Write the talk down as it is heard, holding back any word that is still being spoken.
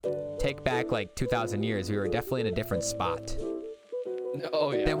take back like 2,000 years, we were definitely in a different spot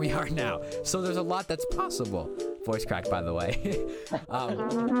Oh yeah. than we are now. So there's a lot that's possible. Voice crack, by the way.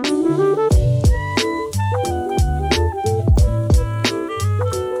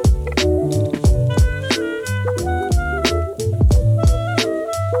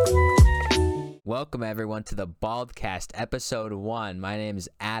 Welcome everyone to the Baldcast, episode 1. My name is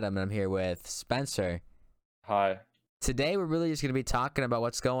Adam, and I'm here with Spencer. Hi. Today, we're really just going to be talking about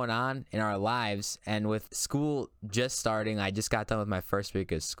what's going on in our lives, and with school just starting, I just got done with my first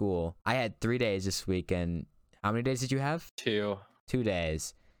week of school. I had 3 days this week, and how many days did you have? 2. 2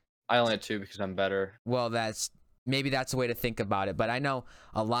 days. I only had 2 because I'm better. Well, maybe that's a way to think about it, but I know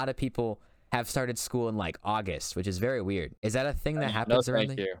a lot of people have started school in like August, which is very weird. Is that a thing that happens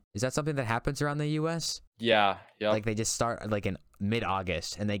around Is that something that happens around the US? Yeah. Yep. Like they just start like in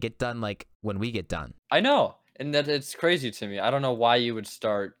mid-August and they get done like when we get done. I know. And that it's crazy to me. I don't know why you would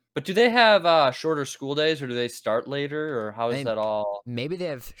start. But do they have shorter school days, or do they start later, or how is that all? Maybe they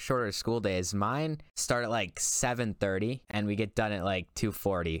have shorter school days. Mine start at like 7:30 and we get done at like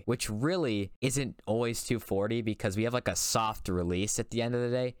 2:40, which really isn't always 2:40 because we have like a soft release at the end of the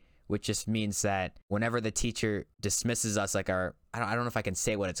day, which just means that whenever the teacher dismisses us, like I don't know if I can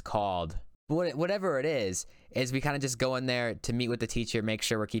say what it's called, but whatever it is we kind of just go in there to meet with the teacher, make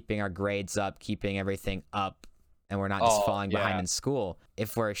sure we're keeping our grades up, keeping everything up, and we're not just falling behind in school.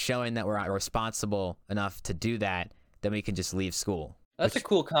 If we're showing that we're responsible enough to do that, then we can just leave school. That's a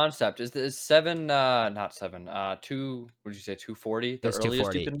cool concept. Is 2, what did you say, 2:40? The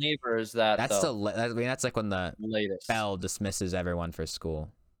earliest you can leave, or is that that's that's like when the latest bell dismisses everyone for school.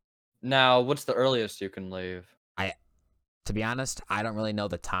 Now, what's the earliest you can leave? To be honest, I don't really know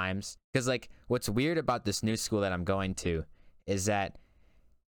the times. Because, like, what's weird about this new school that I'm going to is that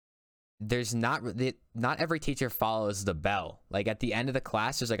there's not every teacher follows the bell. Like, at the end of the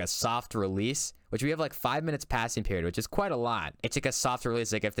class, there's, like, a soft release, which we have, like, 5 minutes passing period, which is quite a lot. It's, like, a soft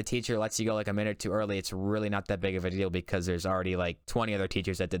release. Like, if the teacher lets you go, like, a minute too early, it's really not that big of a deal because there's already, like, 20 other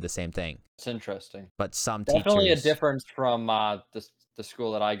teachers that did the same thing. It's interesting. But some definitely teachers... a difference from the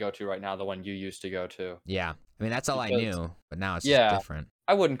school that I go to right now, the one you used to go to. Yeah. I mean, that's all I knew, but now it's just different.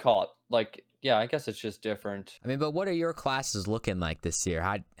 I wouldn't call it, like, I guess it's just different. I mean, but what are your classes looking like this year?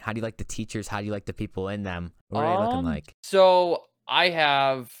 How do you like the teachers? How do you like the people in them? What are they looking like? So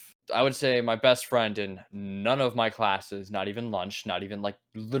I would say my best friend in none of my classes, not even lunch, not even like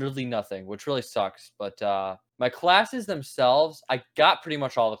literally nothing, which really sucks. But my classes themselves, I got pretty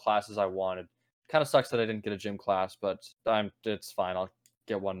much all the classes I wanted. Kind of sucks that I didn't get a gym class, but it's fine. I'll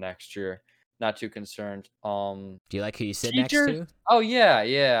get one next year. Not too concerned. Do you like who you sit next to? Oh yeah.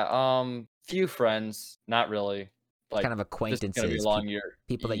 Few friends, not really. Like kind of acquaintances,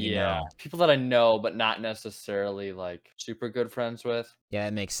 people that you know. People that I know, but not necessarily like super good friends with. Yeah,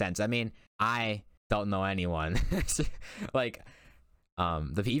 that makes sense. I mean, I don't know anyone. Like,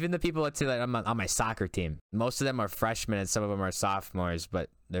 even the people that say that I'm on my soccer team, most of them are freshmen and some of them are sophomores, but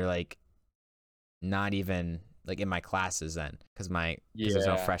they're like not even like in my classes then, because there's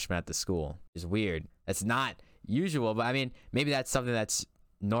no freshmen at the school. It's weird. It's not usual, but I mean, maybe that's something that's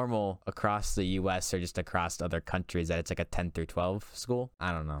normal across the U.S. or just across other countries, that it's like a 10 through 12 school.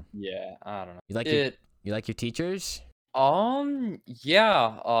 I don't know. Yeah, I don't know. You like your teachers?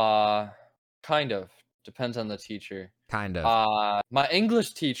 Yeah. Kind of. Depends on the teacher. Kind of. My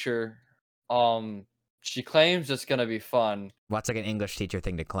English teacher, she claims it's gonna be fun. What's like an English teacher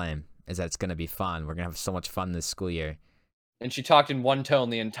thing to claim? Is that it's gonna be fun. We're gonna have so much fun this school year. And she talked in one tone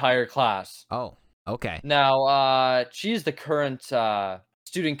the entire class. Oh, okay. Now, she's the current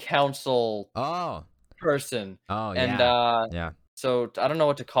student council person. Oh, and, yeah. Yeah. So I don't know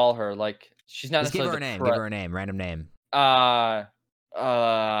what to call her. Like, she's not necessarily give her a name. Random name.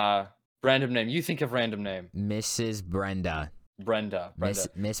 Random name. You think of random name. Mrs. Brenda. Brenda.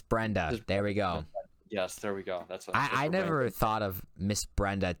 Miss Brenda. There we go. Yes, there we go. That's what I never thought of Miss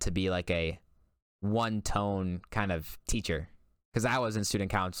Brenda to be like a one-tone kind of teacher, because I was in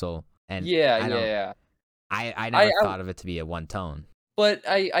student council, and I never thought of it to be a one-tone. But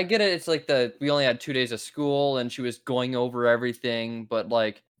I get it. It's like we only had 2 days of school, and she was going over everything. But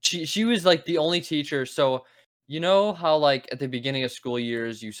like she was like the only teacher. So you know how like at the beginning of school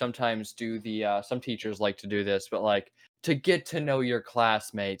years, you sometimes do some teachers like to do this, but like to get to know your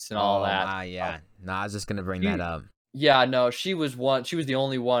classmates and all that. Yeah. No, I was just gonna bring that up. Yeah, no, she was the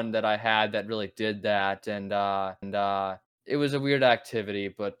only one that I had that really did that, and it was a weird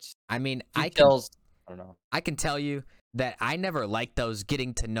activity, but I mean, I don't know. I can tell you that I never liked those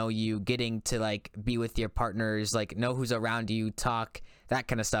getting to know you, getting to like be with your partners, like know who's around you, talk. that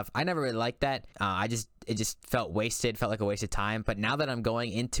kind of stuff. I never really liked that. It just felt wasted, felt like a waste of time. But now that I'm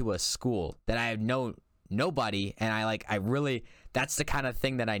going into a school that I have nobody, and I really, that's the kind of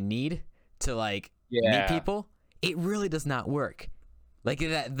thing that I need to like meet Yeah. people. It really does not work. Like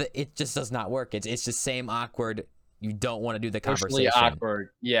it just does not work. It's the same awkward. You don't want to do the Socially conversation. awkward.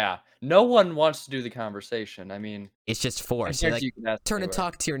 Yeah. No one wants to do the conversation. I mean, It's just I forced. You're guarantee like, you can ask turn and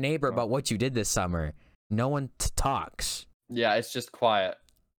anywhere. talk to your neighbor Oh. about what you did this summer. No one talks. Yeah, it's just quiet.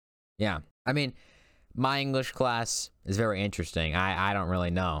 Yeah. I mean, my English class is very interesting. I don't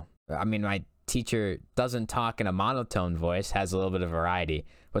really know. I mean, my teacher doesn't talk in a monotone voice, has a little bit of variety.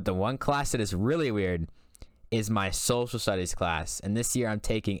 But the one class that is really weird is my social studies class. And this year I'm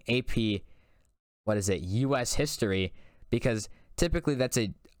taking AP, what is it, U.S. history, because typically that's a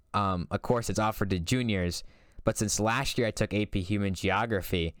course that's offered to juniors. But since last year I took AP human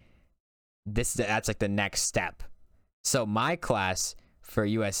geography, that's like the next step. So my class for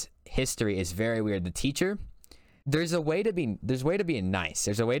U.S. history is very weird. The teacher, there's a way to be nice.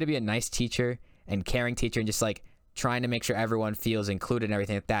 There's a way to be a nice teacher and caring teacher and just like trying to make sure everyone feels included and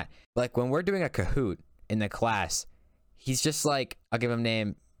everything like that. Like when we're doing a Kahoot in the class, he's just like, I'll give him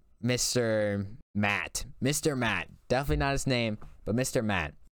name, Mr. Matt. Mr. Matt. Definitely not his name, but Mr.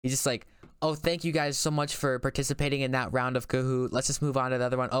 Matt. He's just like, oh, thank you guys so much for participating in that round of Kahoot. Let's just move on to the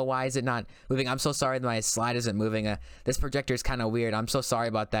other one. Oh, why is it not moving? I'm so sorry that my slide isn't moving. This projector is kind of weird. I'm so sorry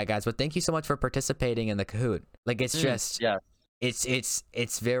about that, guys. But thank you so much for participating in the Kahoot. Like, it's just, Yeah.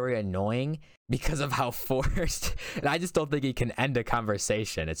 it's very annoying because of how forced. And I just don't think he can end a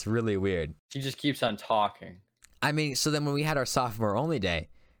conversation. It's really weird. He just keeps on talking. I mean, so then when we had our sophomore only day,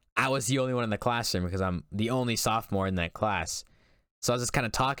 I was the only one in the classroom because I'm the only sophomore in that class. So I was just kind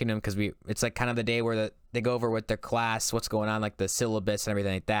of talking to him because it's like kind of the day where they go over with their class, what's going on, like the syllabus and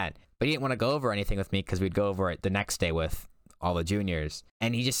everything like that. But he didn't want to go over anything with me because we'd go over it the next day with all the juniors.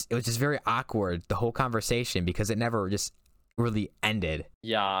 And it was just very awkward, the whole conversation, because it never just really ended.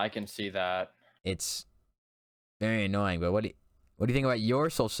 Yeah, I can see that. It's very annoying. But what do you think about your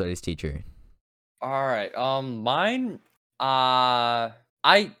social studies teacher? All right. Mine.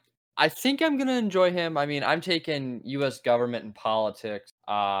 I think I'm gonna enjoy him. I mean, I'm taking U.S. government and politics.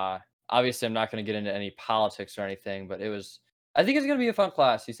 Obviously, I'm not gonna get into any politics or anything, but I think it's gonna be a fun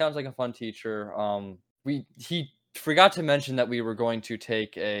class. He sounds like a fun teacher. He forgot to mention that we were going to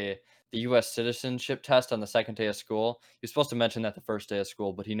take the U.S. citizenship test on the second day of school. He was supposed to mention that the first day of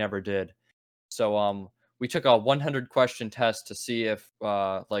school, but he never did. So we took a 100 question test to see if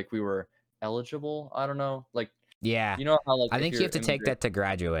like we were eligible. I don't know, like. Yeah. You know how, like, I if think you you're have to take that to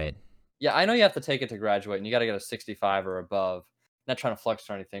graduate. Yeah, I know you have to take it to graduate, and you gotta get a 65 or above. Not trying to flex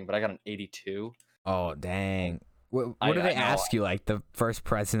or anything, but I got an 82. Oh, dang. What I do they I know. ask you? Like the first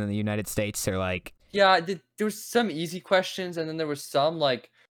president of the United States? They're like, Yeah, there was some easy questions, and then there was some, what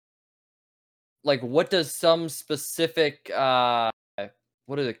does some specific, what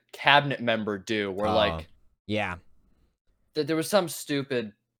did a cabinet member do? Where, oh, yeah. there was some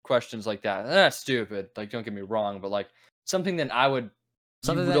stupid questions like that. Not stupid, like, don't get me wrong, but, like, something that you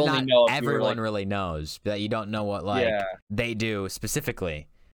Something would that only not know if you were, everyone really knows, that you don't know what Yeah, like they do specifically.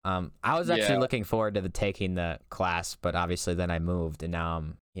 I was actually yeah. looking forward to taking the class, but obviously then I moved and now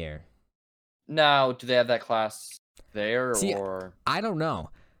I'm here. Now, do they have that class there, See, or I don't know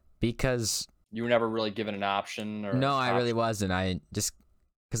because you were never really given an option or no, I really option? wasn't. I just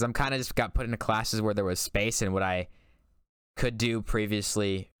because I'm kind of just got put into classes where there was space and what I could do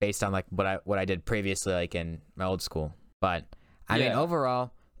previously based on like what I did previously like in my old school. But I mean, Yeah.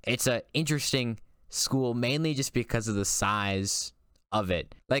 overall, it's a interesting school mainly just because of the size of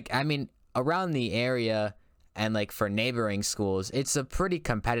it. Like, I mean, around the area and like for neighboring schools, it's a pretty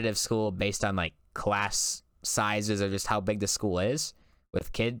competitive school based on like class sizes or just how big the school is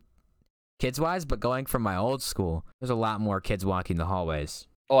with kids wise. But going from my old school, there's a lot more kids walking the hallways.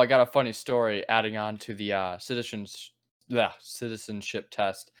 Oh, I got a funny story adding on to the citizenship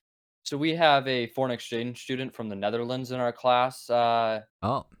test. So we have a foreign exchange student from the Netherlands in our class. Oh,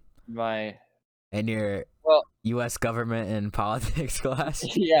 My and your well, U.S. government and politics class.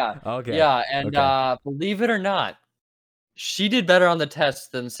 yeah, Okay. yeah, and Okay. believe it or not, she did better on the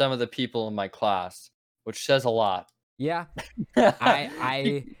test than some of the people in my class, which says a lot. Yeah.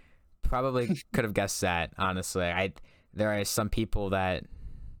 I probably could have guessed that, honestly. There are some people that,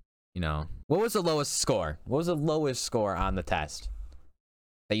 what was the lowest score? What was the lowest score on the test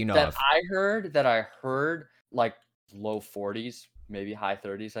that you know That of? I heard, like, low 40s, maybe high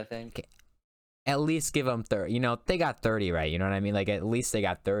 30s, I think. Okay. At least give them 30. They got 30 right. You know what I mean? Like, at least they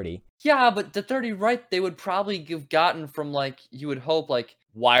got 30. Yeah, but the 30 right, they would probably have gotten from, like, you would hope, like,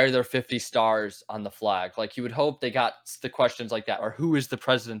 why are there 50 stars on the flag? Like, you would hope they got the questions like that, or who is the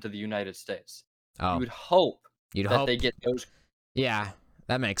president of the United States? You Oh, would hope you'd that they hope. get those. Yeah,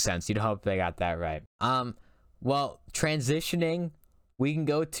 that makes sense. You'd hope they got that right. Well, transitioning, we can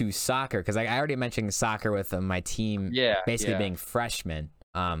go to soccer because I already mentioned soccer with my team Yeah, basically yeah. being freshmen.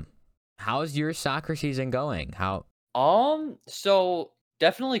 How's your soccer season going? How? So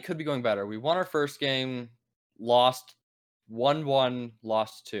definitely could be going better. We won our first game, lost 1-1,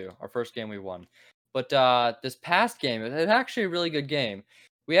 lost 2. Our first game we won. But this past game, it's actually a really good game.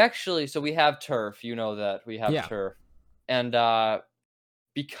 We have turf, you know that we have Yeah, turf. And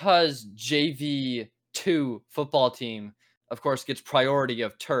because JV2 football team, of course, gets priority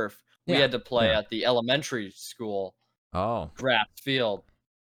of turf, we yeah, had to play yeah. at the elementary school Oh, grass field,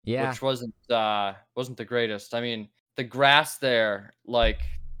 yeah, which wasn't the greatest. I mean, the grass there, like,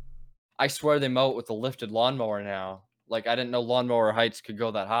 I swear they mow it with a lifted lawnmower now. Like, I didn't know lawnmower heights could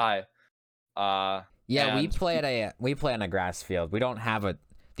go that high. yeah. And We play on a grass field. We don't have a.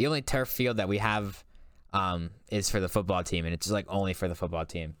 The only turf field that we have, is for the football team, and it's like only for the football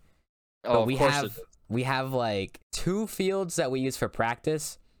team. oh, But of course it. we have like 2 fields that we use for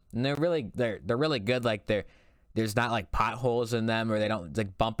practice, and they're really good. Like there's not like potholes in them, or they don't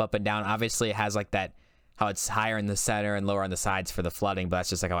like bump up and down. Obviously, it has like that how it's higher in the center and lower on the sides for the flooding, but that's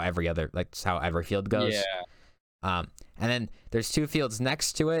just like how every field Yeah. goes. And then there's 2 fields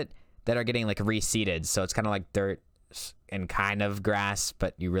next to it that are getting like reseeded, so it's kind of like dirt and kind of grass,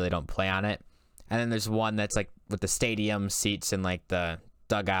 but you really don't play on it. And then there's one that's like with the stadium seats and like the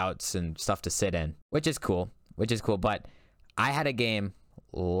dugouts and stuff to sit in, which is cool. But I had a game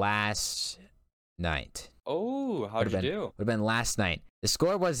last night. Oh, how'd you do? Would have been last night. The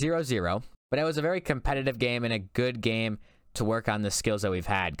score was 0-0, but it was a very competitive game and a good game to work on the skills that we've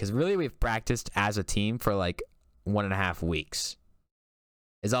had. Because really, we've practiced as a team for like 1.5 weeks.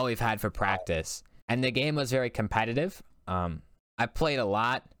 Is all we've had for practice. And the game was very competitive. I played a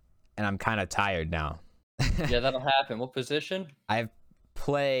lot, and I'm kind of tired now. Yeah, that'll happen. What position? I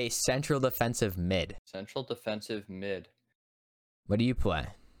play central defensive mid. Central defensive mid. What do you play?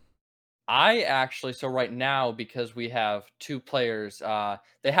 So right now, because we have 2 players,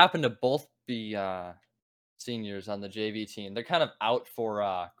 they happen to both be seniors on the JV team. They're kind of out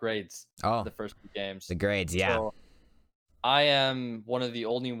for grades Oh, the first 2 games. the grades, yeah. So I am one of the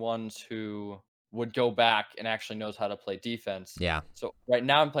only ones who would go back and actually knows how to play defense. Yeah. So right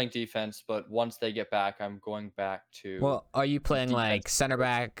now I'm playing defense, but once they get back, I'm going back to Well, are you playing defense. like center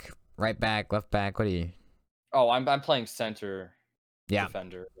back, right back, left back? What are you? Oh, I'm playing center Yeah.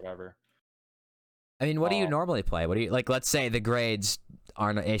 defender, whatever. I mean, what do you Um, normally play? What do you like? Let's say the grades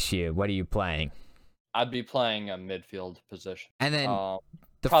aren't an issue. What are you playing? I'd be playing a midfield position. And then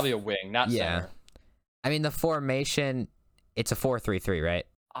the Probably a wing, not yeah. center. I mean, the formation, it's a 4-3-3, right?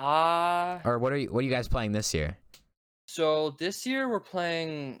 Or what are you guys playing this year? So this year we're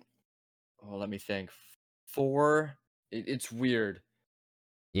playing. Oh, let me think. 4. It's weird.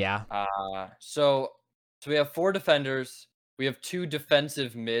 Yeah. So we have 4 defenders. We have 2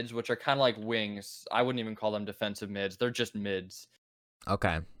 defensive mids, which are kind of like wings. I wouldn't even call them defensive mids. They're just mids.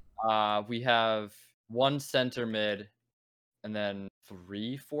 Okay. We have 1 center mid, and then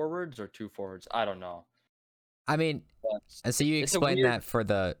 3 forwards or 2 forwards. I don't know. I mean, But and so you it's a explain weird. that for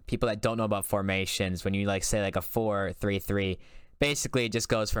the people that don't know about formations, when you like say like a 4-3-3, basically it just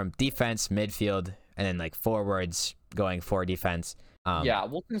goes from defense, midfield, and then like forwards going for defense. Yeah,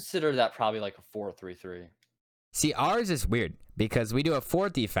 we'll consider that probably like a 4-3-3. See, ours is weird because we do a 4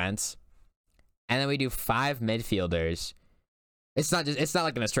 defense, and then we do 5 midfielders. It's not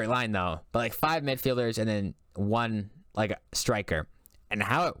like in a straight line though, but like 5 midfielders and then 1 like striker. And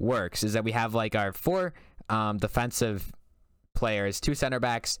how it works is that we have like our 4 defensive players, 2 center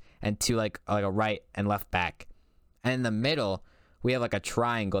backs, and 2 like a right and left back. And in the middle, we have like a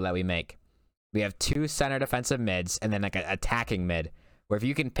triangle that we make. We have 2 center defensive mids and then like an attacking mid. Where if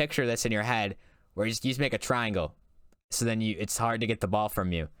you can picture this in your head, where you just make a triangle, so then it's hard to get the ball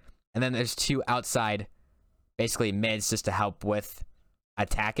from you. And then there's 2 outside, basically mids, just to help with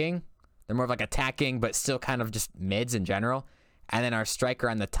attacking. They're more of like attacking, but still kind of just mids in general. And then our striker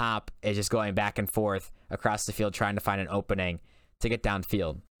on the top is just going back and forth across the field, trying to find an opening to get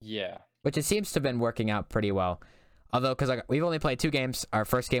downfield. Yeah. Which it seems to have been working out pretty well. Although, because like, we've only played 2 games. Our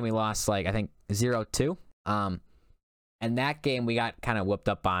first game we lost, like, I think 0-2. And that game we got kind of whooped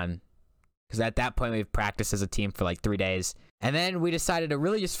up on. Because at that point, we've practiced as a team for like 3 days. And then we decided to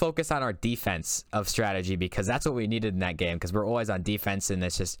really just focus on our defense of strategy, because that's what we needed in that game. Because we're always on defense, and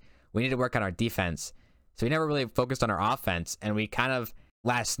it's just, we need to work on our defense. So we never really focused on our offense. And we kind of,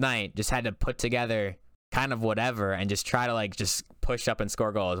 last night, just had to put together kind of whatever and just try to like just push up and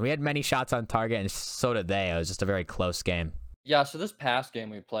score goals. We had many shots on target, and so did they. It was just a very close game. Yeah, so this past game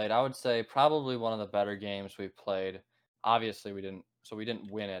we played, I would say probably one of the better games we played. Obviously, we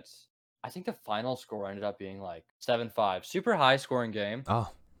didn't win it. I think the final score ended up being like 7-5. Super high scoring game. Oh,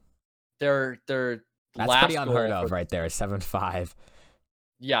 Their that's pretty last unheard goal of for right there. 7-5.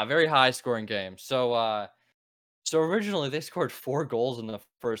 yeah, very high scoring game. So originally they scored 4 goals in the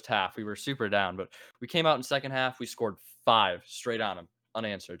first half. We were super down, but we came out in second half, we scored 5 straight on them,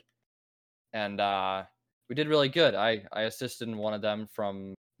 unanswered. And we did really good. I assisted in one of them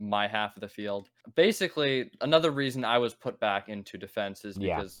from my half of the field. Basically, another reason I was put back into defense is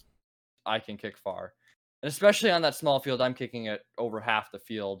Yeah. because I can kick far. And especially on that small field, I'm kicking it over half the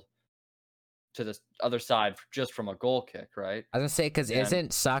field to the other side just from a goal kick, right? I was gonna say, because And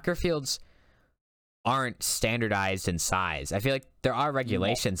isn't soccer fields aren't standardized in size? I feel like there are no,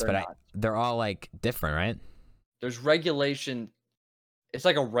 regulations, they're but not. they're all like different, right? There's regulation. It's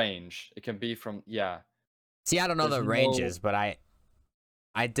like a range. It can be from yeah. See, I don't know There's the no ranges, but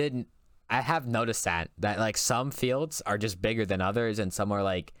I didn't. I have noticed that like some fields are just bigger than others, and some are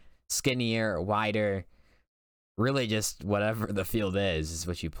like skinnier, wider. Really, just whatever the field is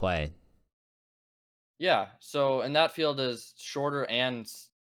what you play. yeah. So and that field is shorter and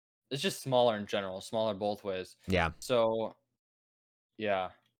it's just smaller in general, smaller both ways. Yeah, So yeah,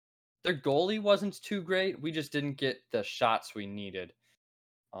 their goalie wasn't too great. We just didn't get the shots we needed.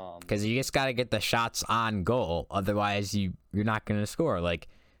 because you just got to get the shots on goal. Otherwise, you're not gonna score. Like,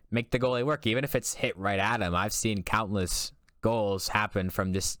 make the goalie work, even if it's hit right at him. I've seen countless goals happen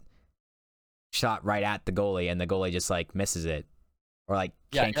from just shot right at the goalie, and the goalie just like misses it, or like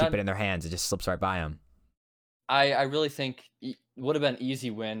Yeah, can't keep it in their hands. It just slips right by him. I really think would have been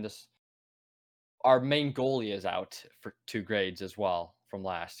easy win. Our main goalie is out for 2 grades as well from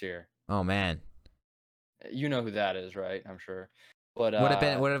last year. Oh man, You know who that is, right? I'm sure. But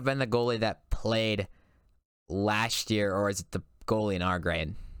would have been the goalie that played last year, or is it the goalie in our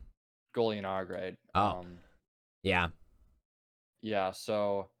grade? goalie in our grade. Oh, yeah. Yeah,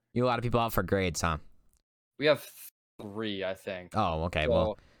 so You a lot of people out for grades, huh? we have 3, I think. Oh, okay.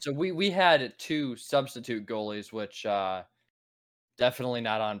 Well, So we had 2 substitute goalies, which definitely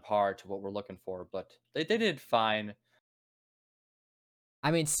not on par to what we're looking for, but they did fine. I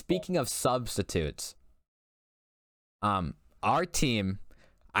mean, speaking of substitutes, our team,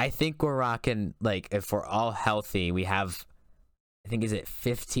 I think we're rocking, like, if we're all healthy, we have, I think, is it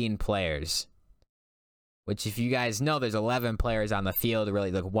 15 players? Which, if you guys know, there's 11 players on the field,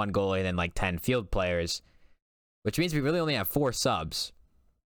 really, like one goalie and then like 10 field players, which means we really only have 4 subs.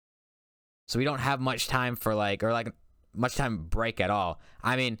 So we don't have much time for much time break at all.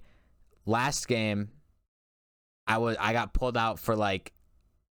 I mean, last game, I got pulled out for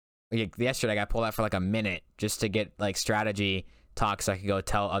yesterday I got pulled out for like a minute just to get like strategy talks so I could go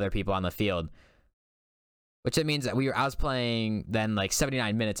tell other people on the field. Which it means that I was playing then like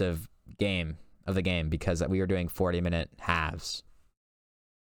 79 minutes of the game because we were doing 40-minute halves.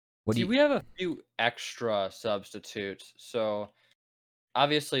 We have a few extra substitutes. So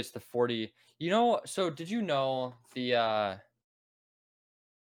obviously it's the 40. So did you know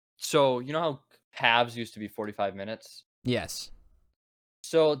so you know how halves used to be 45 minutes? Yes.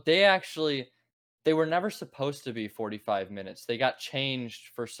 So they were never supposed to be 45 minutes. They got changed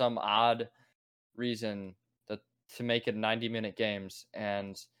for some odd reason to make it 90-minute games,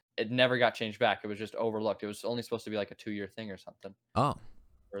 and it never got changed back. It was just overlooked. It was only supposed to be like a 2-year thing or something. Oh,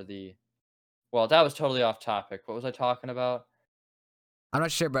 Or well, that was totally off topic. What was I talking about? I'm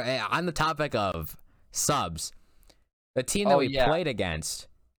not sure, but on the topic of subs, the team that Oh we yeah. played against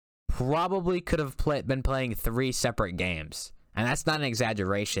probably could have been playing 3 separate games. And that's not an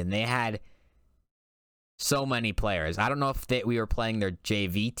exaggeration. They had so many players. I don't know if we were playing their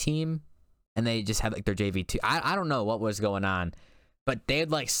JV team and they just had like their JV team. I don't know what was going on, but they'd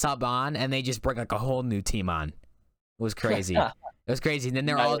like sub on and they just bring like a whole new team on. It was crazy. It was crazy. And then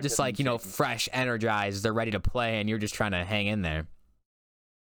they're all just like, fresh, energized. They're ready to play, and you're just trying to hang in there.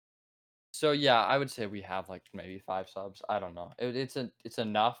 So yeah, I would say we have like maybe 5 subs. I don't know. It's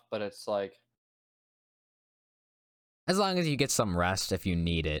enough, but it's like As long as you get some rest if you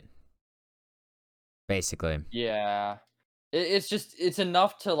need it. Basically. yeah. It's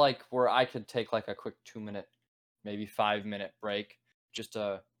enough to like where I could take like a quick 2-minute, maybe 5-minute break just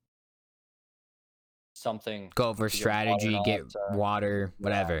to something Go for to get water and strategy, all get that, water,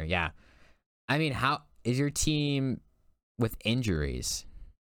 whatever. Yeah. I mean, how is your team with injuries?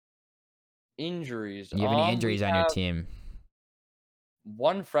 injuries. Do you have any injuries We on your have team?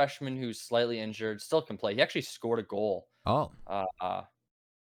 one freshman who's slightly injured, still can play. He actually scored a goal. Oh, Uh,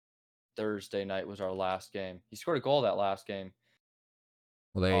 Thursday night was our last game. He scored a goal that last game.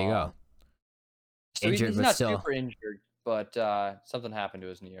 Well, there you Um, go. so Injured, he's but not still. super injured, but something happened to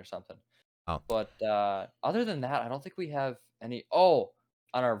his knee or something. Oh, But other than that, I don't think we have any. Oh,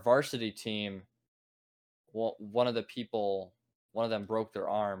 on our varsity team, one of the people, one of them broke their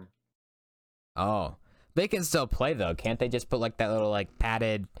arm. oh, they can still play though, can't they? Just put like that little like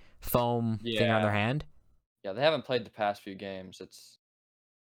padded foam thing on their Yeah, hand. yeah, they haven't played the past few games.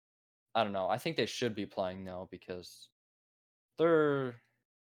 I don't know. I think they should be playing though because they're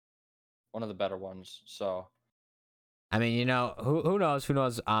one of the better ones. So I mean, who knows? Who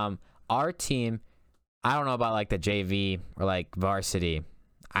knows? Our team, I don't know about like the JV or like varsity,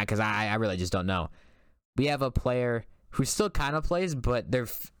 because I really just don't know. We have a player who still kind of plays, but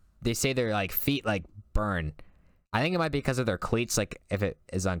they say their like feet like burn. I think it might be because of their cleats. Like if it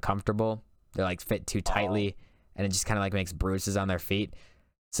is uncomfortable, they're like fit too oh, tightly, and it just kind of like makes bruises on their feet.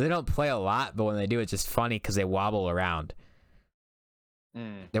 So they don't play a lot, but when they do, it's just funny because they wobble around.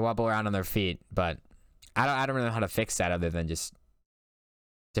 mm. They wobble around on their feet, but I don't really know how to fix that other than just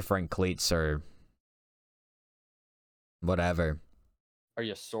different cleats or whatever. Are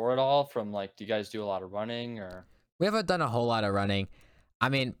you sore at all from like? Do you guys do a lot of running or? We haven't done a whole lot of running. I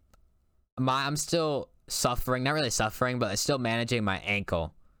mean, I'm still suffering, not really suffering, but still managing my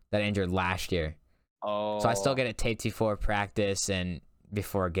ankle that I injured last year. So I still Oh, get it taped before practice and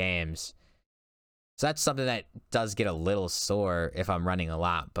before games. So that's something that does get a little sore if I'm running a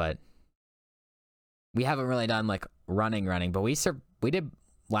lot, but we haven't really done like running, but we did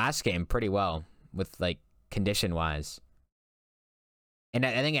last game pretty well with like condition wise. And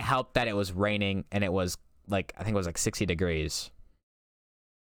I think it helped that it was raining and it was like I think it was like 60 degrees.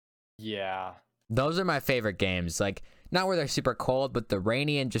 yeah. Those are my favorite games. Like not where they're super cold, but the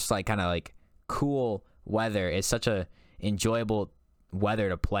rainy and just like kind of like cool weather is such a enjoyable weather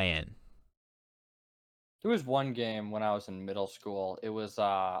to play in. There was one game when I was in middle school. It was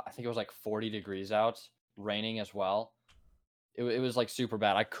I think it was like 40 degrees out, raining as well. It was like super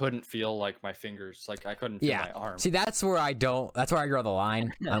bad. I couldn't feel like my fingers. Like I couldn't feel Yeah. my arm. See, that's where I draw the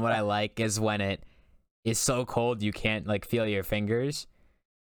line on what I like is when it is so cold you can't like feel your fingers.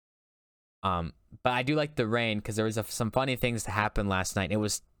 But I do like the rain because there was some funny things that happened last night. It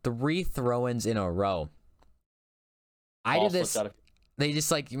was 3 throw-ins in a row. I All did slipped this. out of. They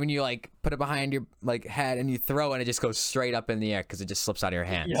just like when you like put it behind your like head and you throw and it just goes straight up in the air because it just slips out of your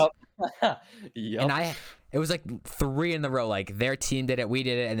hands. Yep. And Yep. it was like 3 in the row. Like their team did it, we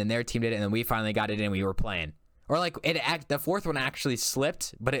did it, and then their team did it, and then we finally got it in. We were playing, or like the fourth one actually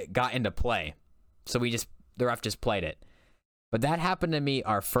slipped, but it got into play, so the ref just played it. But that happened to me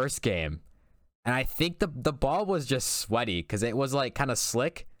our first game, and I think the ball was just sweaty because it was like kind of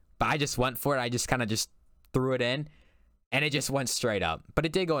slick, but I just went for it. I just kind of just threw it in, and it just went straight up. But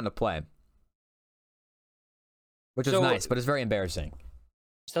it did go into play, which was So nice, but it's very embarrassing.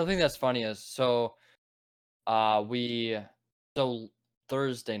 something that's funny is we so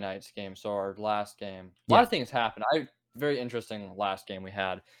Thursday night's game, so our last game. A lot Yeah, of things happened. Very interesting last game we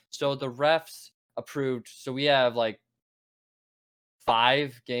had. So the refs approved. So we have like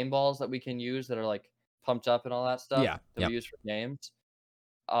 5 game balls that we can use that are like pumped up and all that stuff yeah, that we yep. use for games.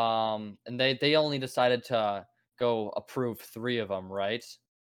 And they only decided to go approve 3 of them, right?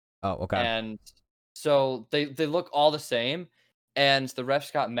 Oh, okay. And so they look all the same, and the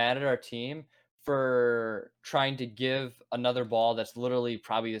refs got mad at our team for trying to give another ball that's literally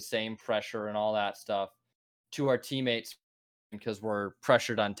probably the same pressure and all that stuff to our teammates because we're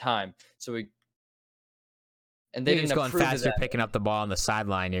pressured on time. So we and they You're didn't just going approve of faster, that. picking up the ball on the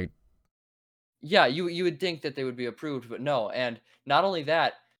sideline. Yeah, you would think that they would be approved, but no. And not only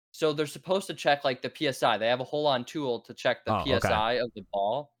that, so they're supposed to check like the PSI. They have a hold-on tool to check the Oh, okay. PSI of the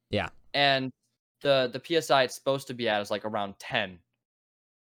ball, Yeah. and the PSI it's supposed to be at is like around 10.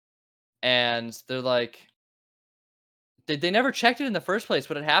 And they're like they never checked it in the first place,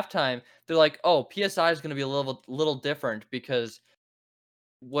 but at halftime, they're like, "Oh, PSI is gonna be a little different because,"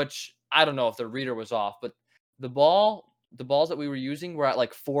 which I don't know if the reader was off, but the balls that we were using were at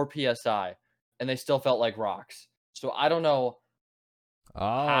like 4 PSI, and they still felt like rocks. So I don't know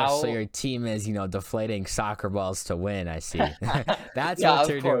Oh, so how. your team is, deflating soccer balls to win. I see. That's Yeah, what of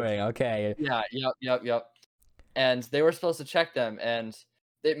you're course. doing. Okay. Yeah, yep. And they were supposed to check them, and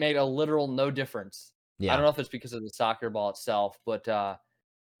it made a literal no difference. I Yeah. don't know if it's because of the soccer ball itself, but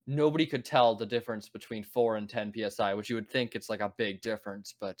nobody could tell the difference between 4 and 10 PSI, which you would think it's like a big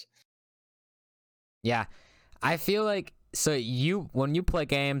difference, but Yeah. I feel like so when you play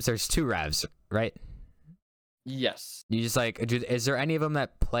games, there's 2 revs, right? yes. You just like is there any of them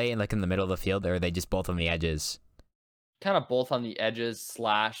that play in like in the middle of the field or are they just both on the edges? Kind of both on the edges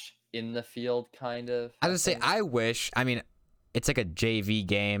slash in the field, kind of. I would say think. I wish. I mean, it's like a JV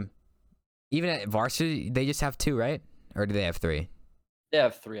game. Even at varsity, they just have 2, right? Or do they have 3? They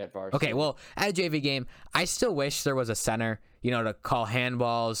have 3 at varsity. Okay, well, at a JV game, I still wish there was a center, to call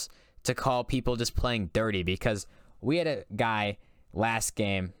handballs, to call people just playing dirty, because we had a guy last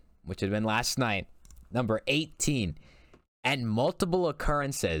game, which had been last night, number 18, and multiple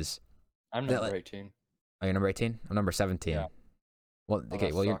occurrences. I'm number 18. Oh, you're number 18? I'm number 17. Yeah. Well,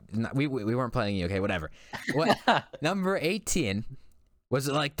 okay, well, we weren't playing you, okay, whatever. What number 18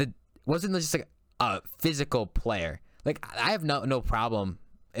 wasn't just like a physical player. Like, I have no problem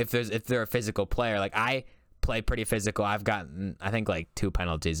if they're a physical player. Like, I play pretty physical. I've gotten, I think, like 2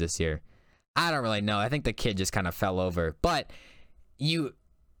 penalties this year. I don't really know. I think the kid just kind of fell over. But you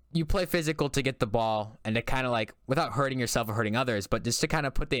play physical to get the ball and to kind of like, without hurting yourself or hurting others, but just to kind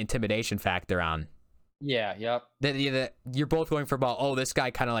of put the intimidation factor on. Yeah, yep. That you're both going for ball. Oh, this guy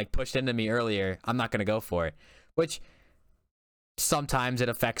kind of like pushed into me earlier. I'm not going to go for it. Which sometimes it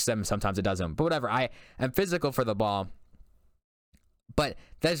affects them, sometimes it doesn't. But whatever. I am physical for the ball. But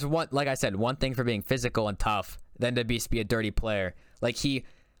there's one, like I said, one thing for being physical and tough than to be a dirty player. Like he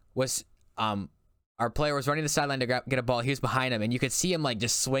was, our player was running the sideline to get a ball. He was behind him, and you could see him like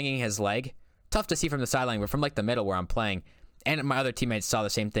just swinging his leg. Tough to see from the sideline, but from like the middle where I'm playing, and my other teammates saw the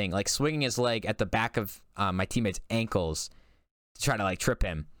same thing, like swinging his leg at the back of my teammates' ankles to try to like trip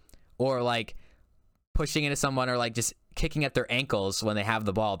him, or like pushing into someone, or like just kicking at their ankles when they have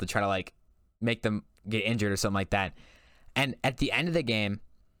the ball to try to like make them get injured or something like that. And at the end of the game,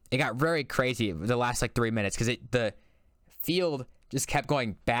 it got very crazy the last like 3 minutes, because the field just kept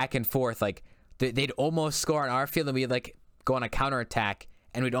going back and forth. Like they'd almost score on our field, and we'd like go on a counterattack,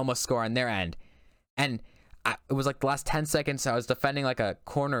 and we'd almost score on their end. And it was like the last 10 seconds, I was defending like a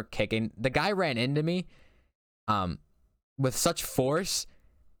corner kick, and the guy ran into me with such force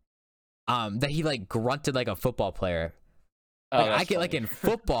that he like grunted like a football player. Like, I get funny. Like in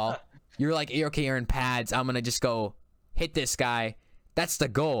football, you're like, okay, you're in pads, I'm gonna just go hit this guy. That's the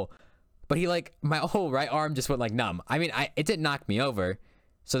goal. But he like, my whole right arm just went like numb. I mean, it didn't knock me over,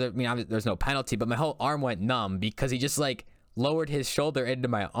 so there's no penalty, but my whole arm went numb because he just like lowered his shoulder into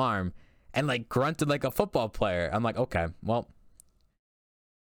my arm and like grunted like a football player. I'm like, okay, well.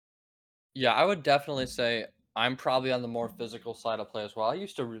 Yeah, I would definitely say I'm probably on the more physical side of play as well. I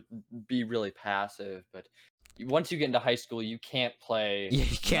used to be really passive, but once you get into high school, you can't play. Yeah,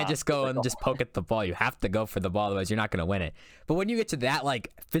 you can't just go and just poke at the ball. You have to go for the ball, otherwise you're not going to win it. But when you get to that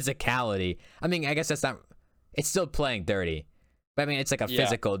like physicality, I mean, I guess that's not. It's still playing dirty, but I mean, it's like a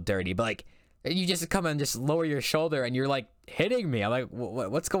physical dirty. But like, you just come and just lower your shoulder, and you're like hitting me. I'm like,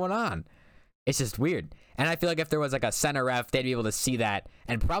 what's going on? It's just weird. And I feel like if there was like a center ref, they'd be able to see that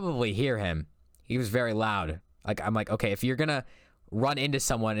and probably hear him. He was very loud. Like, I'm like, okay, if you're gonna run into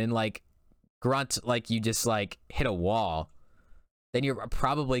someone and like grunt like you just like hit a wall, then you're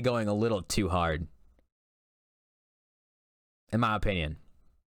probably going a little too hard, in my opinion.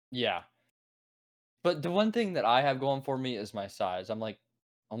 Yeah. But the one thing that I have going for me is my size. I'm like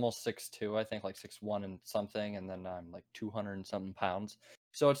almost 6'2", I think, like 6'1" and something, and then I'm like 200 and something pounds.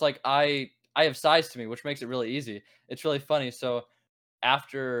 So it's like I have size to me, which makes it really easy. It's really funny. So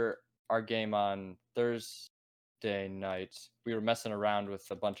after our game on Thursday night, we were messing around with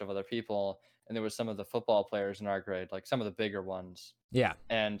a bunch of other people, and there was some of the football players in our grade, like some of the bigger ones. Yeah.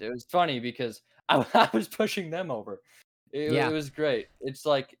 And it was funny because I was pushing them over. It was great. It's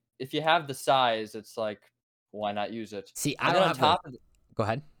like, if you have the size, it's like, why not use it? See, I don't have Go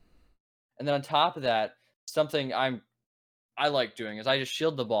ahead. And then on top of that, something I like doing is I just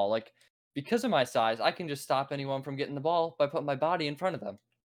shield the ball. Like, because of my size, I can just stop anyone from getting the ball by putting my body in front of them.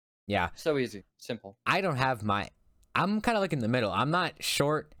 Yeah. So easy. Simple. I'm kind of like in the middle. I'm not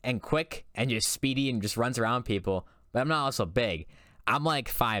short and quick and just speedy and just runs around people, but I'm not also big. I'm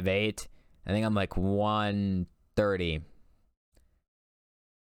like 5'8". I think I'm like 130.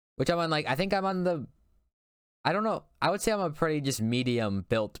 Which I'm on like, I think I'm on the, I don't know. I would say I'm a pretty just medium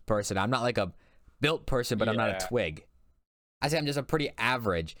built person. I'm not like a built person, but I'm not a twig. I say I'm just a pretty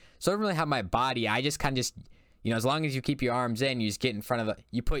average. So I don't really have my body. I just kind of just, as long as you keep your arms in, you just get in front of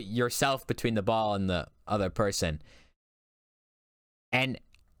you put yourself between the ball and the other person. And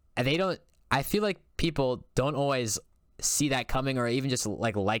I feel like people don't always see that coming, or even just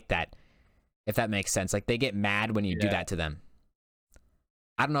like that, if that makes sense. Like, they get mad when you do that to them.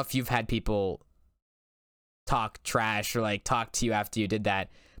 I don't know if you've had people talk trash or like talk to you after you did that,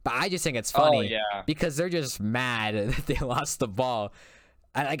 but I just think it's funny because they're just mad that they lost the ball.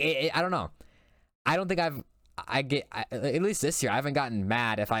 I don't know. I don't think at least this year, I haven't gotten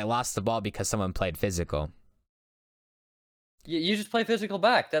mad if I lost the ball because someone played physical. You just play physical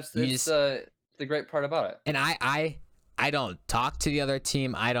back. That's You it's just the great part about it. and I don't talk to the other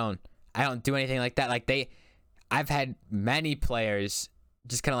team. I don't do anything like that. Like I've had many players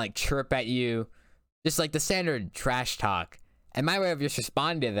just kind of like chirp at you, just like the standard trash talk. And my way of just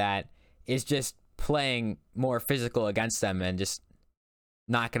responding to that is just playing more physical against them and just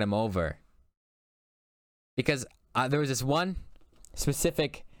knocking them over. Because there was this one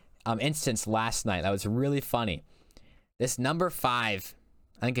specific instance last night that was really funny. This number 5,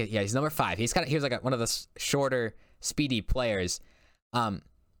 I think, he's number 5. He was like one of the shorter, speedy players.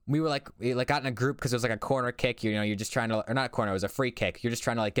 We got in a group because it was like a corner kick. You know, you're just trying to, or not a corner, it was a free kick. You're just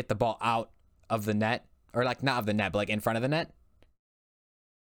trying to like get the ball out of the net, or like not of the net, but like in front of the net.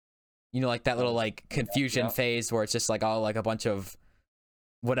 You know, like that little like confusion phase where it's just like all like a bunch of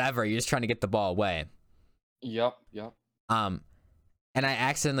whatever. You're just trying to get the ball away. Yep. And I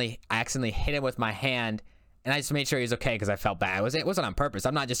accidentally hit him with my hand, and I just made sure he was okay because I felt bad. It wasn't on purpose.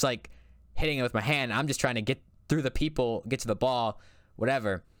 I'm not just like hitting it with my hand. I'm just trying to get through the people, get to the ball,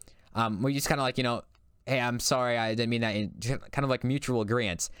 whatever. We just kind of like, you know, hey, I'm sorry, I didn't mean that. Kind of like mutual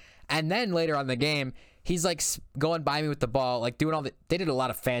agreements. And then later on in the game, he's like going by me with the ball, like doing they did a lot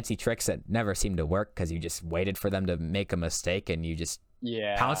of fancy tricks that never seemed to work because you just waited for them to make a mistake and you just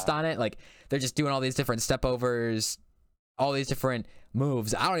pounced on it. Like they're just doing all these different step overs, all these different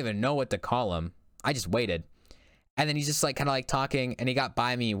moves. I don't even know what to call them. I just waited. And then he's just like kind of like talking, and he got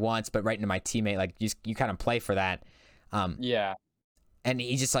by me once, but right into my teammate. Like you kind of play for that. And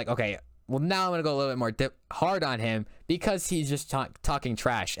he's just like, okay, well now I'm gonna go a little bit more hard on him because he's just talking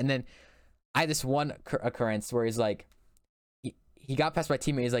trash. And then I had this one occurrence where he's like, he got past my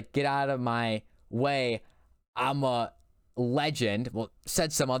teammate. He's like, get out of my way. I'm a legend. Well,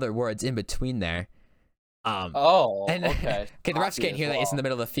 said some other words in between there. Okay. Okay, the refs can't hear that. It's in the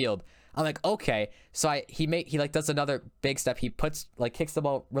middle of the field. I'm like, okay. So he like does another big step. He kicks the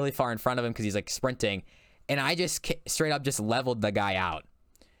ball really far in front of him because he's like sprinting, and I just straight up just leveled the guy out.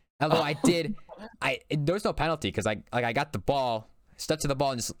 Although there was no penalty because I got the ball, stuck to the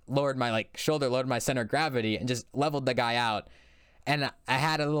ball, and just lowered my shoulder, lowered my center of gravity, and just leveled the guy out. And I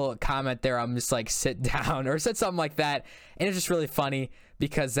had a little comment there. I'm just like, sit down, or said something like that. And it was just really funny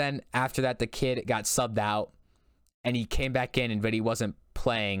because then after that, the kid got subbed out and he came back in, but he wasn't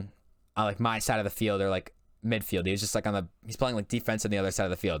playing on like my side of the field or like midfield. He was just like he's playing like defense on the other side of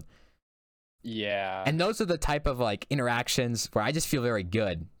the field. Yeah. And those are the type of like interactions where I just feel very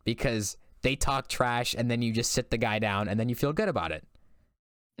good because they talk trash and then you just sit the guy down and then you feel good about it.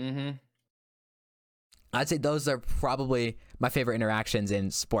 Mm-hmm. I'd say those are probably my favorite interactions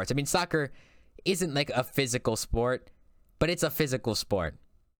in sports. I mean, soccer isn't like a physical sport, but it's a physical sport.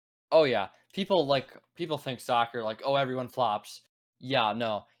 Oh yeah. People think soccer like, oh, everyone flops. Yeah,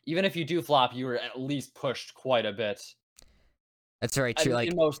 no. Even if you do flop, you were at least pushed quite a bit. That's very true.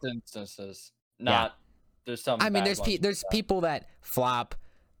 In most instances, there's some. I mean, there's people that flop,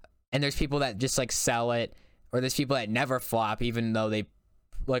 and there's people that just like sell it, or there's people that never flop, even though they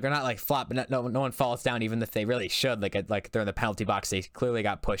are not like flop, but no one falls down, even if they really should. Like they're in the penalty box, they clearly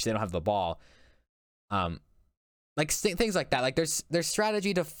got pushed. They don't have the ball. Like things like that. Like there's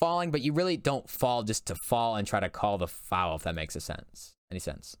strategy to falling, but you really don't fall just to fall and try to call the foul. If that makes any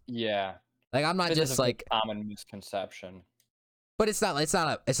sense. Yeah. Like I'm not just like common misconception. But it's not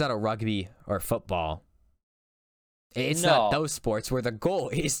a rugby or football. It's No. not those sports where the goal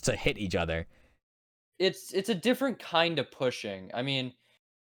is to hit each other. It's a different kind of pushing. I mean,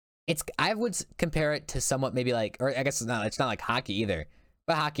 I would compare it to somewhat maybe like, or I guess it's not like hockey either.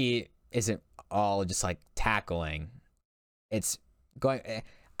 But hockey isn't all just like tackling. It's going.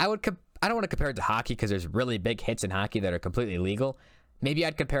 I don't want to compare it to hockey because there's really big hits in hockey that are completely legal. Maybe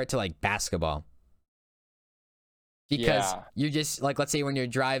I'd compare it to like basketball. Because you're just like, let's say when you're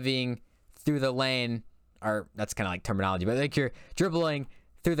driving through the lane, or that's kind of like terminology, but like you're dribbling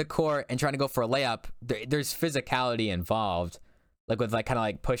through the court and trying to go for a layup, there's physicality involved, like with like kind of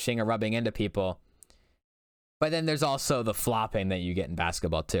like pushing or rubbing into people. But then there's also the flopping that you get in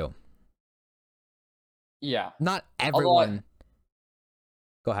basketball too. Yeah. Not everyone.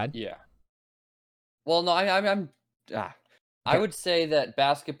 Go ahead. Yeah. Well, no, I would say that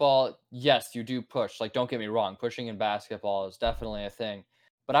basketball, yes, you do push. Like, don't get me wrong, pushing in basketball is definitely a thing.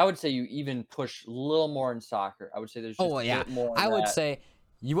 But I would say you even push a little more in soccer. I would say there's just a bit more. I would say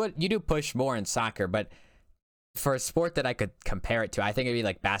you do push more in soccer, but for a sport that I could compare it to, I think it'd be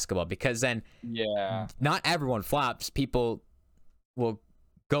like basketball because then not everyone flops. People will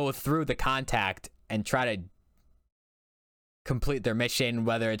go through the contact and try to complete their mission,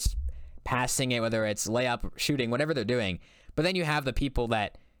 whether it's passing it, whether it's layup, shooting, whatever they're doing. But then you have the people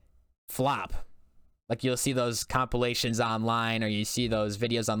that flop. Like you'll see those compilations online, or you see those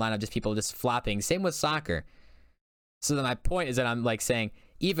videos online of just people just flopping. Same with soccer. So then my point is that I'm like saying,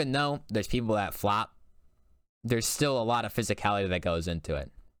 even though there's people that flop, there's still a lot of physicality that goes into it.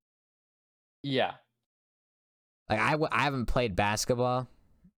 Yeah. Like I haven't played basketball.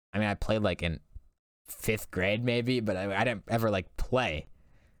 I mean, I played like in 5th grade maybe, but I didn't ever like play.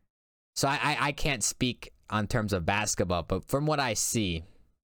 So I can't speak on terms of basketball, but from what I see,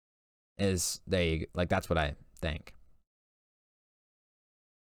 that's what I think.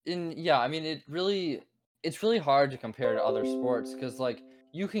 I mean, it's really hard to compare to other sports because like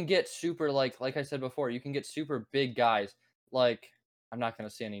you can get super like I said before, you can get super big guys. Like I'm not gonna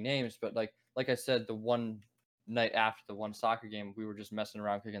say any names, but like I said, the one night after the one soccer game, we were just messing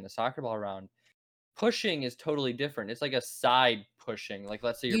around kicking the soccer ball around. Pushing is totally different. It's like a side pushing. Like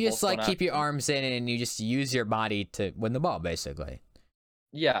let's say you're You just both going like keep after. your arms in and you just use your body to win the ball, basically.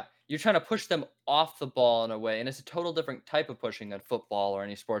 Yeah, you're trying to push them off the ball in a way, and it's a total different type of pushing than football or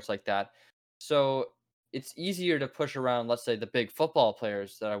any sports like that. So it's easier to push around, let's say, the big football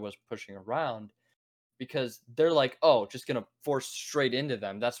players that I was pushing around because they're like, oh, just gonna force straight into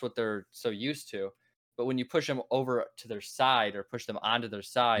them. That's what they're so used to. But when you push them over to their side or push them onto their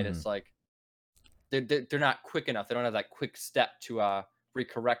side, Hmm. it's like they're not quick enough. They don't have that quick step to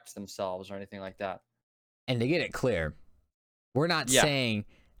recorrect themselves or anything like that. And to get it clear, we're not Yeah. saying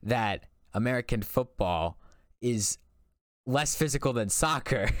that American football is less physical than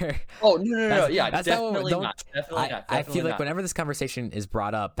soccer. Oh no. Yeah, That's not what definitely don't. not. Definitely not. I feel Definitely like not. whenever this conversation is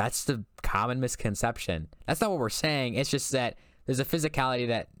brought up, that's the common misconception. That's not what we're saying. It's just that there's a physicality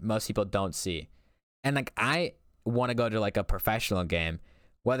that most people don't see. And like I want to go to like a professional game,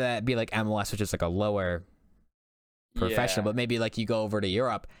 whether that be like MLS, which is like a lower professional, Yeah. but maybe like you go over to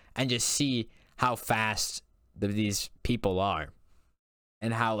Europe and just see how fast these people are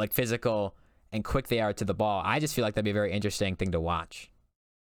and how like physical and quick they are to the ball. I just feel like that'd be a very interesting thing to watch.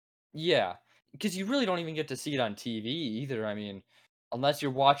 Yeah. Because you really don't even get to see it on TV either. I mean, unless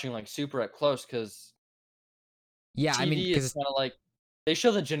you're watching like super at close, because Yeah, I mean, TV is because kind of like they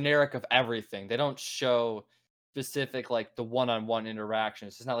show the generic of everything. They don't show specific like the one-on-one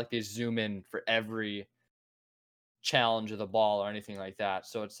interactions. It's not like they zoom in for every challenge of the ball or anything like that.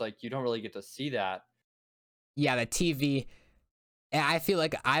 So it's like you don't really get to see that. yeah, the TV. And I feel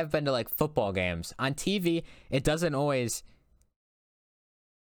like I've been to like football games on TV. It doesn't always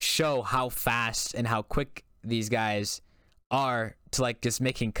show how fast and how quick these guys are to like just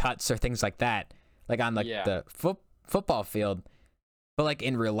making cuts or things like that, like on like Yeah. the football field. But like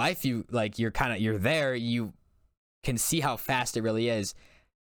in real life, you like you're there. You can see how fast it really is.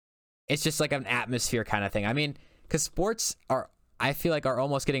 It's just like an atmosphere kind of thing. I mean, because sports are, I feel like, are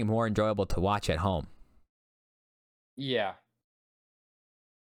almost getting more enjoyable to watch at home. Yeah.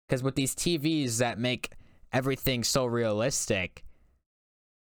 Because with these TVs that make everything so realistic,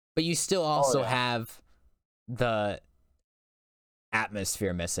 but you still Oh also yeah. have the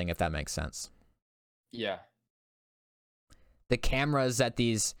atmosphere missing, if that makes sense. Yeah. The cameras that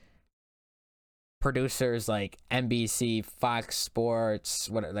these producers like NBC, Fox Sports,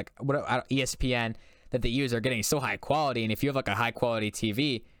 ESPN that they use are getting so high quality, and if you have like a high quality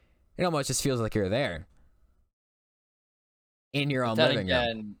TV, it almost just feels like you're there in your But own then living room.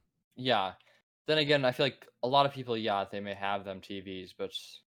 again, yeah. Then again, I feel like a lot of people, yeah, they may have them TVs, but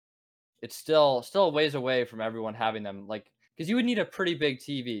it's still a ways away from everyone having them. Like, because you would need a pretty big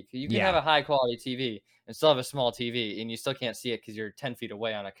TV. You can have Yeah. a high quality TV and still have a small TV, and you still can't see it because you're 10 feet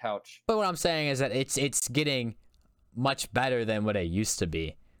away on a couch. But what I'm saying is that it's getting much better than what it used to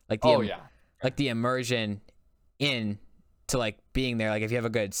be. Like Oh yeah, the immersion in to like being there. Like if you have a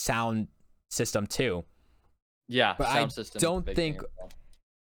good sound system too. yeah. But I Sound system is a don't big think thing as well.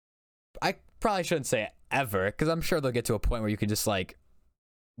 I probably shouldn't say it ever, because I'm sure they'll get to a point where you can just like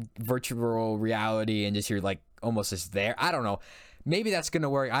virtual reality and just you're like almost just there. I don't know. Maybe that's gonna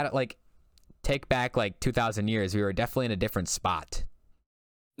work. I don't like take back like 2,000 years. We were definitely in a different spot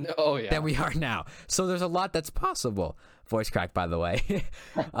Oh yeah. than we are now. So there's a lot that's possible. Voice crack, by the way.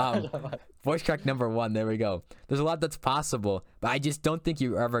 Voice crack number 1. There we go. There's a lot that's possible, but I just don't think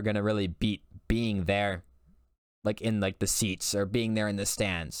you're ever gonna really beat being there, like in like the seats or being there in the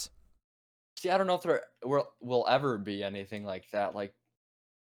stands. See, I don't know if there will ever be anything like that. Like,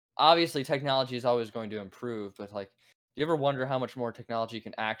 obviously, technology is always going to improve, but like, do you ever wonder how much more technology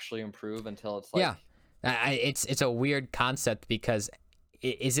can actually improve until it's Yeah, like, it's a weird concept because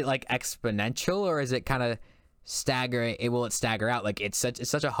is it like exponential or is it kind of staggering? Will it stagger out? Like it's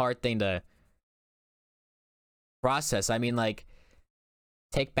such a hard thing to process. I mean, like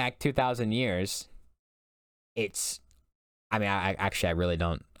take back 2,000 years. It's, I mean, I actually I really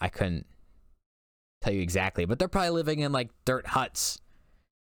don't. I couldn't tell you exactly, but they're probably living in like dirt huts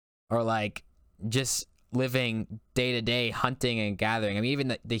or like just living day to day hunting and gathering. I mean,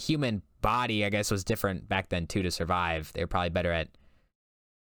 even the human body, I guess, was different back then too to survive. They were probably better at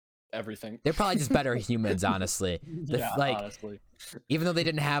Everything. they're probably just better humans, honestly. Yeah, Like, honestly. even though they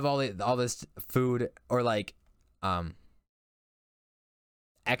didn't have all this food or like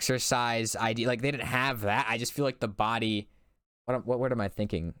exercise idea, like they didn't have that. I just feel like the body. What word am I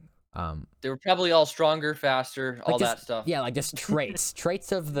thinking? They were probably all stronger, faster, Like all just, that stuff. yeah, like just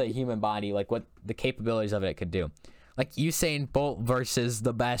traits of the human body, like what the capabilities of it could do. Like Usain Bolt versus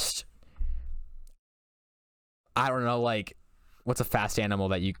the best. I don't know, like what's a fast animal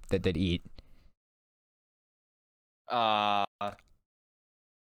that they'd eat? I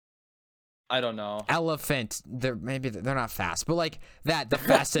don't know. Elephant. They're not fast, but like the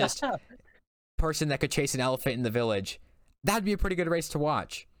fastest person that could chase an elephant in the village. That'd be a pretty good race to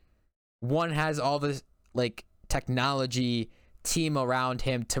watch. One has all this like technology team around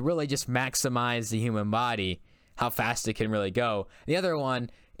him to really just maximize the human body, how fast it can really go. The other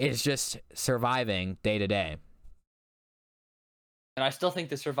one is just surviving day to day. And I still think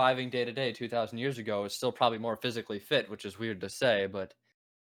the surviving day to day 2,000 years ago is still probably more physically fit, which is weird to say, but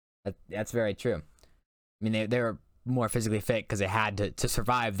That's very true. I mean, they were more physically fit because they had to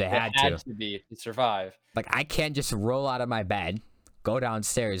survive. They had to be to survive. Like, I can't just roll out of my bed, go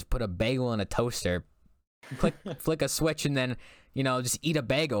downstairs, put a bagel in a toaster, flick a switch, and then, just eat a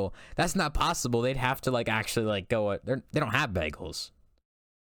bagel. That's not possible. They'd have to, like, actually, like, go. They don't have bagels.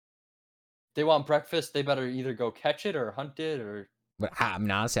 They want breakfast, they better either go catch it or hunt it or... But, I mean,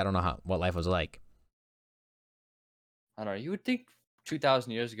 honestly, I don't know what life was like. I don't know. You would think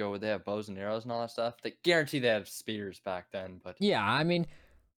 2,000 years ago, would they have bows and arrows and all that stuff? They guarantee they had spears back then, but... Yeah, I mean,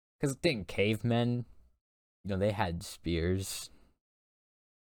 because cavemen, they had spears.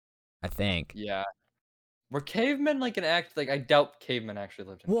 I think. Yeah. Were cavemen like an act? Like, I doubt cavemen actually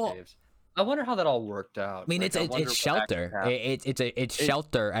lived in caves. I wonder how that all worked out. I mean, like, it's shelter. It's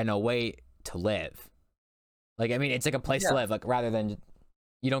shelter and a way to live. Like, I mean, it's like a place to live. Like, rather than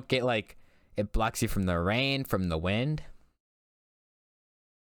you don't get like it blocks you from the rain, from the wind.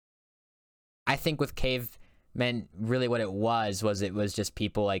 I think with cavemen, really, what it was just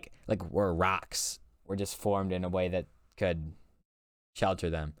people like where rocks were just formed in a way that could shelter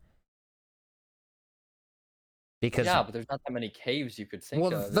them. Because but there's not that many caves you could think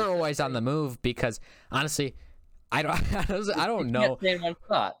of. Well, they're always on the move because honestly, I don't know Stay in one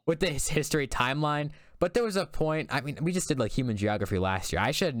spot. with this history timeline, but there was a point. I mean, we just did like human geography last year. I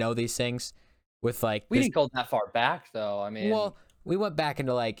should know these things with like. We didn't go that far back though. I mean, well, we went back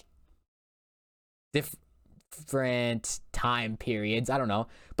into like different time periods. I don't know,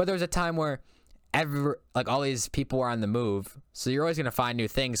 but there was a time where all these people were on the move, so you're always gonna find new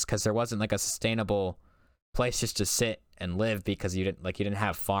things because there wasn't like a sustainable place just to sit and live because you didn't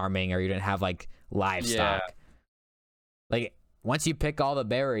have farming or you didn't have like livestock. Yeah. Like once you pick all the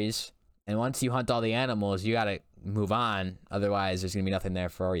berries and once you hunt all the animals, you gotta move on. Otherwise, there's gonna be nothing there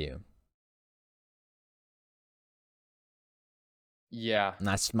for you. Yeah. And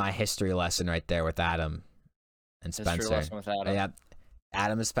that's my history lesson right there with Adam and Spencer. History lesson with Adam. Yeah,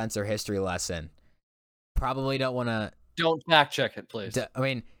 Adam and Spencer history lesson. Probably don't want to. Don't fact check it, please. I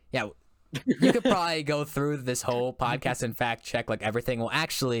mean, yeah. You could probably go through this whole podcast and fact check like everything. Well,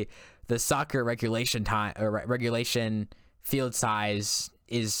 actually, the soccer regulation field size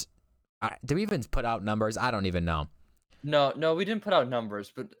is. Do we even put out numbers? I don't even know. No, we didn't put out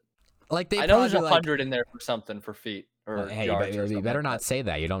numbers, but like I know there's 100 in there for something for feet or hey, yards. you better not say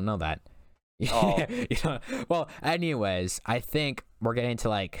that. You don't know that. Oh. Well, anyways, I think we're getting to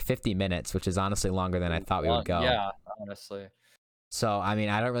like 50 minutes, which is honestly longer than I thought we would go. Yeah, honestly. So, I mean,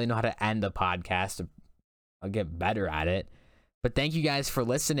 I don't really know how to end the podcast. I'll get better at it. But thank you guys for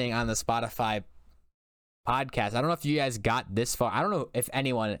listening on the Spotify podcast. I don't know if you guys got this far. I don't know if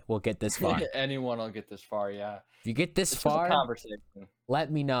anyone will get this far. Anyone will get this far, yeah. If you get this It's far, just a conversation.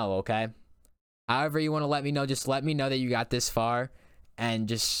 let me know, okay? However you want to let me know, just let me know that you got this far and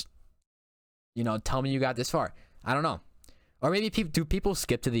just, tell me you got this far. I don't know. Or maybe do people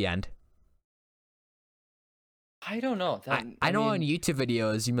skip to the end? I don't know. I know on YouTube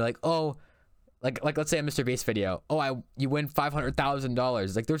videos, you'd be like, oh, like let's say a Mr. Beast video. Oh, you win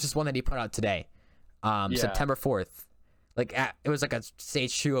 $500,000. Like there's just one that he put out today, September 4th. Like it was like a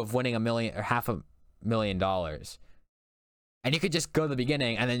stage 2 of winning $1 million or $500,000. And you could just go to the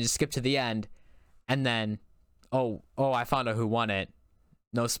beginning and then just skip to the end, and then, oh, I found out who won it.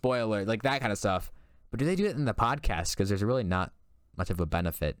 No spoiler, like that kind of stuff. But do they do it in the podcast? Because there's really not much of a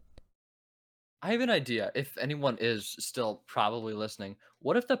benefit. I have an idea. If anyone is still probably listening,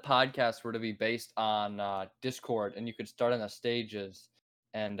 what if the podcast were to be based on Discord and you could start on the stages?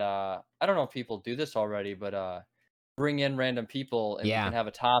 And I don't know if people do this already, but bring in random people and we can Yeah, have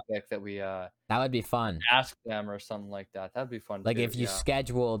a topic that we that would be fun. ask them or something like that. That'd be fun Like too. if you Yeah.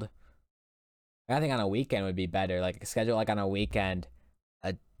 scheduled, I think on a weekend would be better. Like schedule like on a weekend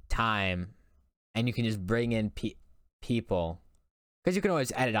a time, and you can just bring in people, because you can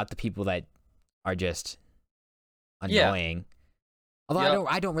always edit out the people that are just Yeah. annoying. Although Yep.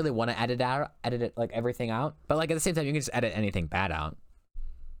 I don't really want to edit it like everything out. But like at the same time, you can just edit anything bad out.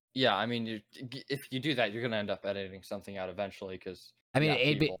 Yeah. I mean, if you do that, you're gonna end up editing something out eventually because I mean, yeah,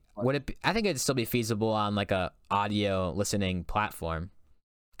 it'd be people. would it? Be, I think it'd still be feasible on like a audio listening platform,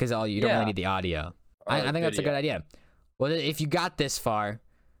 because all you don't really Yeah. need the audio. Or I like think that's a good video. idea. Well, if you got this far,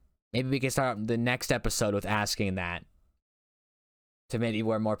 maybe we can start the next episode with asking that, to maybe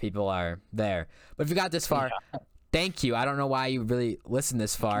where more people are there. But if you got this far, thank you. I don't know why you really listened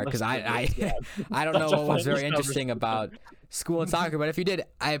this far, because Listen to this, yeah. I don't know Such a what was funny very interesting about school and soccer. But if you did,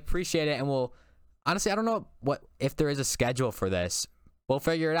 I appreciate it. And we'll honestly, I don't know what if there is a schedule for this. We'll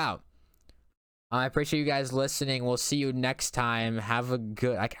figure it out. I appreciate you guys listening. We'll see you next time. Have a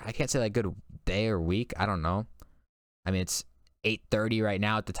good, I can't say like good day or week. I don't know. I mean, it's 8:30 right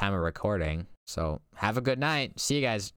now at the time of recording. So have a good night. See you guys.